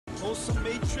On some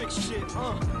Matrix shit,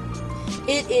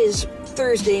 It is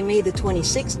Thursday, May the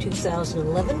 26th,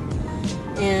 2011,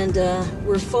 and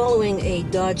we're following a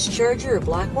Dodge Charger, a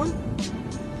black one.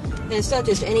 And it's not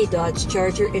just any Dodge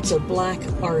Charger, it's a black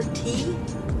RT.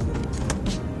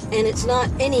 And it's not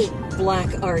any black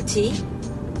RT.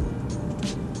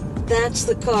 That's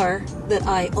the car that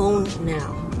I own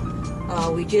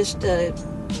now. We just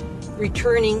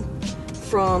returning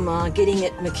from getting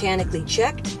it mechanically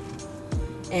checked,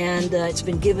 and it's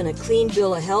been given a clean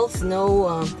bill of health,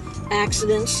 no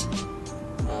accidents,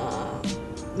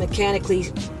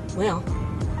 mechanically, well,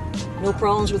 no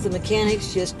problems with the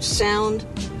mechanics, just sound,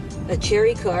 a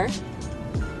cherry car.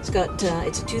 It's got,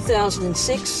 it's a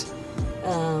 2006,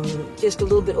 just a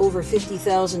little bit over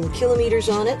 50,000 kilometers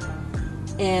on it,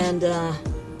 and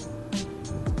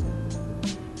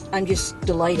I'm just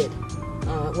delighted.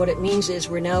 What it means is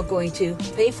we're now going to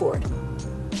pay for it.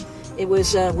 It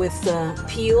was with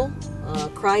Peel,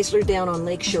 Chrysler down on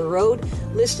Lakeshore Road,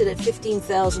 listed at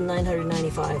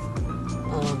 $15,995.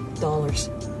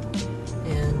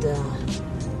 And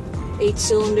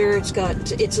 8-cylinder,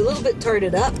 it's a little bit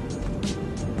tarted up.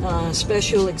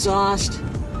 Special exhaust.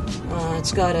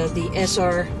 It's got the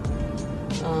SR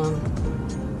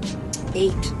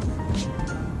 8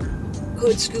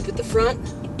 hood scoop at the front.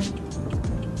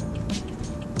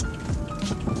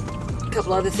 A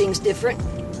couple other things different.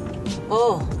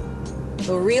 Oh,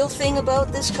 the real thing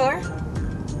about this car,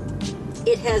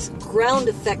 it has ground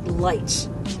effect lights.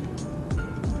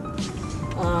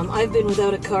 I've been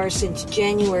without a car since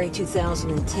January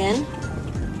 2010,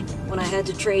 when I had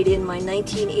to trade in my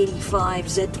 1985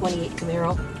 Z28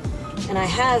 Camaro, and I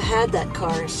have had that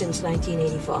car since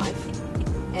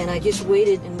 1985, and I just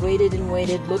waited and waited and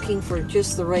waited, looking for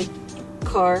just the right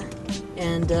car,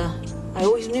 and I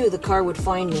always knew the car would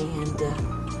find me, and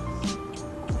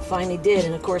finally did.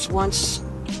 And of course, once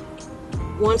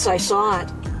I saw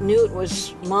it, knew it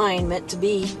was mine, meant to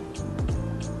be,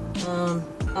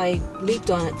 I leaped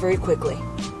on it very quickly.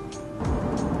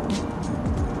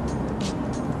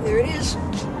 There it is.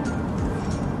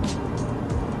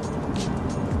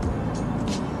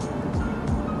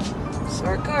 It's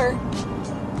our car.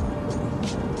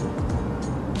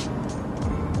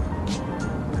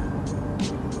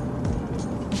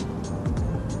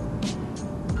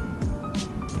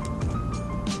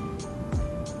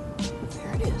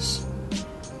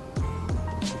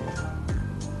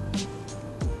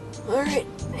 Alright,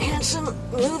 handsome,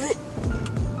 move it.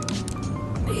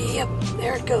 Yep,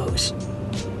 there it goes.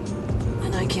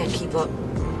 And I can't keep up.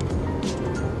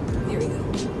 Here we go.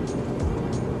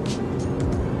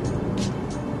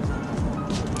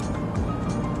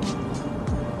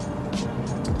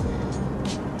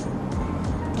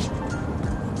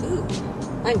 Ooh,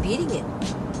 I'm beating it.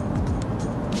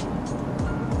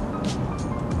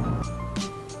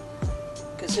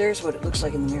 Because there's what it looks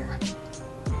like in the mirror.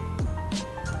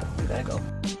 Gotta go.